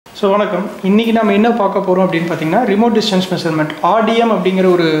So வணக்கம். இன்றைக்கி நம்ம என்ன பார்க்க போகிறோம் அப்படின்னு பார்த்தீங்கன்னா ரிமோட் டிஸ்டன்ஸ் மெஷர்மெண்ட் RDM அப்படிங்கிற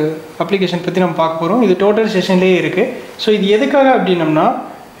ஒரு அப்ளிகேஷன் பற்றி நம்ம பார்க்க போகிறோம். இது டோட்டல் ஸ்டேஷன்லேயே இருக்குது. ஸோ இது எதுக்காக அப்படின்னம்னா,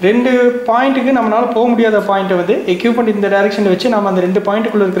 ரெண்டு பாயிண்ட்டுக்கு நம்மளால் போக முடியாத பாயிண்ட்டை வந்து எக்யூப்மெண்ட் இந்த டைரெக்ஷனில் வச்சு நம்ம அந்த ரெண்டு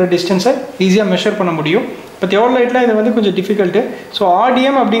பாயிண்ட்டுக்குள்ளே இருக்கிற டிஸ்டன்ஸை ஈஸியாக மெஷர் பண்ண முடியும். இப்போ தியோலைட்டில் இது வந்து கொஞ்சம் டிஃபிகல்ட்டு. ஸோ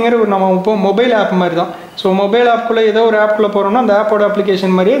RDM அப்படிங்கிற ஒரு நம்ம இப்போ மொபைல் ஆப் மாதிரி தான். ஸோ மொபைல் ஆப்குள்ளே ஏதோ ஒரு ஆப்குள்ளே போகிறோம்னா அந்த ஆப்போட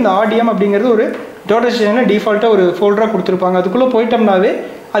அப்ளிகேஷன் மாதிரியே இந்த RDM அப்படிங்கிறது ஒரு டோட்டல் ஸ்டேஷனில் டிஃபால்ட்டாக ஒரு ஃபோல்டராக கொடுத்துருப்பாங்க. அதுக்குள்ளே போயிட்டோம்னாவே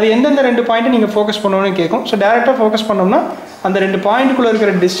அது எந்தெந்த ரெண்டு பாயிண்ட்டை நீங்கள் ஃபோக்கஸ் பண்ணணும்னு கேட்கும். ஸோ டேரெக்டாக ஃபோக்கஸ் பண்ணோம்னா அந்த ரெண்டு பாயிண்ட்டுக்குள்ளே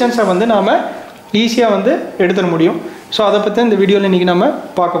இருக்கிற டிஸ்டன்ஸை வந்து நாம் ஈஸியாக வந்து எடுத்துட முடியும். ஸோ அதை பற்றி இந்த வீடியோவில் இன்றைக்கி நம்ம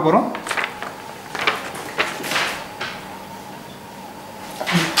பார்க்க போகிறோம்.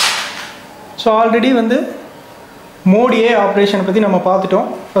 ஸோ ஆல்ரெடி வந்து மோட் ஏ ஆப்ரேஷனை பற்றி நம்ம பார்த்துட்டோம்.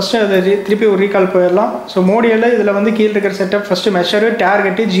 ஃபஸ்ட்டு அதை திருப்பி ஒரு ரீகால் போயிடலாம். ஸோ மோட் ஏல இதில் வந்து கீழே இருக்கிற setup first மெஷரு,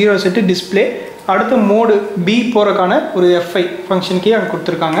 target, 0 set, display, அடுத்து மோடு பி போகிறக்கான ஒரு FI ஃபங்க்ஷனுக்கே அங்கே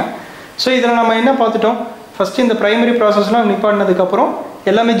கொடுத்துருக்காங்க. ஸோ இதில் நம்ம என்ன பார்த்துட்டோம், ஃபஸ்ட்டு இந்த ப்ரைமரி ப்ராசஸ்லாம் நிப்பாட்டினதுக்கப்புறம்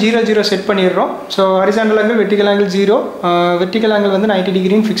எல்லாமே 0 செட் பண்ணிடுறோம். So horizontal angle, vertical angle 0, vertical angle வந்து 90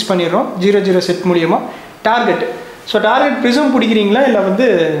 டிகிரின்னு ஃபிக்ஸ் பண்ணிடுறோம் 0 செட் மூலியமாக. டார்கெட், ஸோ டார்கெட் ப்ரிசம் பிடிக்கிறீங்களா இல்லை வந்து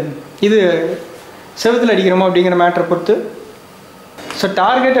இது செவத்தில் அடிக்கிறோமா அப்படிங்கிற மேட்டரை பொறுத்து. ஸோ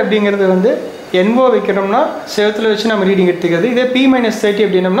டார்கெட் அப்படிங்கிறது வந்து NO வைக்கிறோம்னா செவத்தில் வச்சு நம்ம ரீடிங் எடுத்துக்கிறது. இதே P-30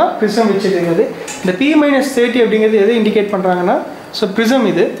 அப்படின்னம்னா ப்ரிசம் வச்சுருக்கிறது. இந்த P-30 அப்படிங்கிறது எதை இண்டிகேட் பண்ணுறாங்கன்னா, ஸோ ப்ரிசம்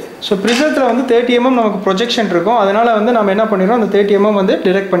இது. ஸோ ப்ரிசத்தில் வந்து 30 mm நமக்கு ப்ரொஜெக்ஷன் இருக்கும். அதனால் வந்து நம்ம என்ன பண்ணிடுறோம், அந்த 30 mm வந்து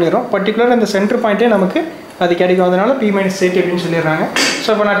டிடெக்ட் பண்ணிடுறோம். பர்டிகுலர் இந்த சென்டர் பாயிண்ட்டே நமக்கு அது கிடைக்கும். அதனால் P-30 அப்படின்னு சொல்லிடுறாங்க. ஸோ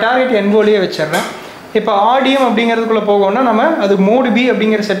இப்போ நான் டார்கெட் NOலேயே வச்சிடுறேன். இப்போ RDM அப்படிங்கிறதுக்குள்ளே போகணும்னா நம்ம அது மோடு பி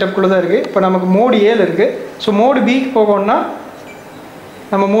அப்படிங்கிற செட்டப்புக்குள்ளே தான் இருக்குது. இப்போ நமக்கு மோடு ஏல இருக்குது. ஸோ மோடு பிக்கு போகணும்னா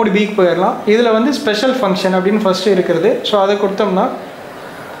நம்ம மோடு பிக்கு போயிடலாம். இதில் வந்து ஸ்பெஷல் ஃபங்க்ஷன் அப்படின்னு ஃபஸ்ட்டு இருக்கிறது. ஸோ அதை கொடுத்தோம்னா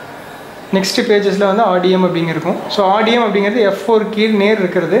நெக்ஸ்ட் பேஜஸில் வந்து RDM அப்படிங்கிருக்கும். ஸோ RDM அப்படிங்கிறது F4 கீழ் நேர்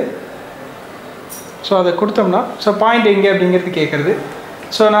இருக்கிறது. ஸோ அதை கொடுத்தோம்னா ஸோ பாயிண்ட் எங்கே அப்படிங்கிறது கேட்குறது.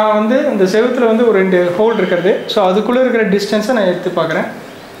 ஸோ நான் வந்து இந்த செவத்தில் வந்து ஒரு 2 ஹோல் இருக்கிறது. ஸோ அதுக்குள்ளே இருக்கிற டிஸ்டன்ஸை நான் எடுத்து பார்க்குறேன்.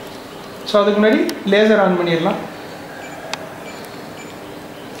 ஸோ அதுக்கு முன்னாடி லேசர் ஆன் பண்ணிடலாம்.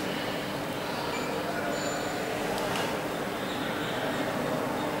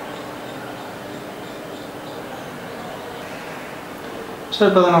 ஸோ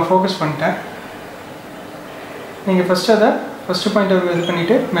இப்போ அதை நான் ஃபோக்கஸ் பண்ணிட்டேன். நீங்கள் ஃபஸ்ட்டு அதை ஃபஸ்ட்டு பாயிண்ட்டை இது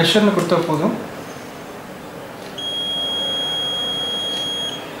பண்ணிவிட்டு மெஷர்னு கொடுத்தா போதும்.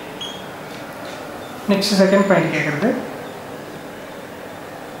 நெக்ஸ்ட் செகண்ட் பாயிண்ட் கேட்குறது.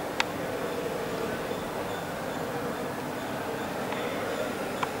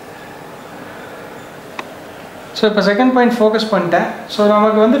 ஸோ இப்போ செகண்ட் பாயிண்ட் ஃபோக்கஸ் பண்ணிட்டேன். ஸோ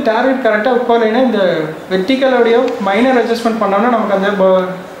நமக்கு வந்து டார்கெட் கரெக்டாக உட்காரலைன்னா இந்த வெர்டிக்கலோடைய மைனர் அட்ஜஸ்ட்மெண்ட் பண்ணோம்னா நமக்கு அந்த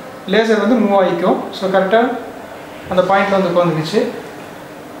லேசர் வந்து மூவ் ஆகிக்கும். ஸோ கரெக்டாக அந்த பாயிண்டில் வந்து உட்காந்துருச்சு.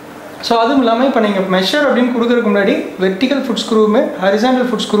 ஸோ அதுவும் இல்லாமல் இப்போ நீங்கள் மெஷர் அப்படின்னு கொடுக்குறதுக்கு முன்னாடி vertical food ஸ்க்ரூவுமே horizontal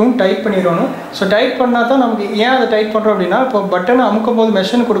food ஸ்க்ரூவும் tight பண்ணிடணும். ஸோ டைட் பண்ணால் தான் நமக்கு ஏன் அதை டைட் பண்ணுறோம் அப்படின்னா, இப்போ பட்டனை அமுக்கும் போது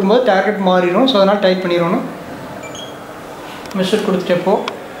மெஷர்னு கொடுக்கும்போது டார்கெட் மாறிடும். ஸோ அதனால் டைட் பண்ணிடணும். மெஷர் கொடுத்துட்டப்போ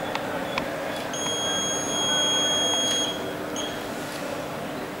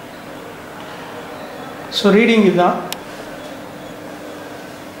ஸோ ரீடிங் இதுதான்.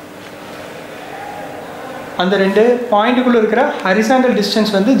 அந்த ரெண்டு பாயிண்ட்டுக்குள்ளே இருக்கிற ஹரிசாண்டல்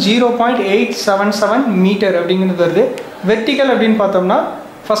டிஸ்டன்ஸ் வந்து 0.877 மீட்டர் அப்படிங்கிறது வருது. வெர்டிக்கல் அப்படின்னு பார்த்தோம்னா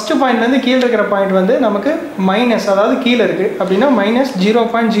ஃபஸ்ட்டு பாயிண்ட்லேருந்து கீழே இருக்கிற பாயிண்ட் வந்து நமக்கு மைனஸ், அதாவது கீழே இருக்குது அப்படின்னா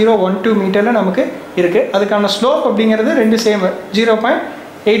 -0.012 மீட்டரில் நமக்கு இருக்குது. அதுக்கான ஸ்லோப் அப்படிங்கிறது ரெண்டு சேம்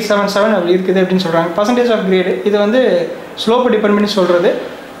 0.877 அப்படி இருக்குது அப்படின்னு சொல்கிறாங்க. பர்சன்டேஜ் ஆஃப் கிரேடு இது வந்து ஸ்லோப்பை டிபெண்ட் பண்ணி சொல்கிறது.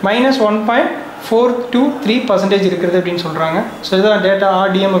 -1.423% இருக்கிறது அப்படின்னு சொல்கிறாங்க. ஸோ இதுதான் டேட்டா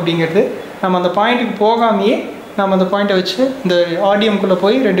RDM அப்படிங்கிறது. நம்ம அந்த பாயிண்ட்டுக்கு போகாமையே நம்ம அந்த பாயிண்ட்டை வச்சு இந்த RDMக்குள்ளே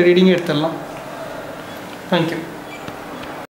போய் 2 ரீடிங் எடுத்துடலாம். தேங்க்யூ.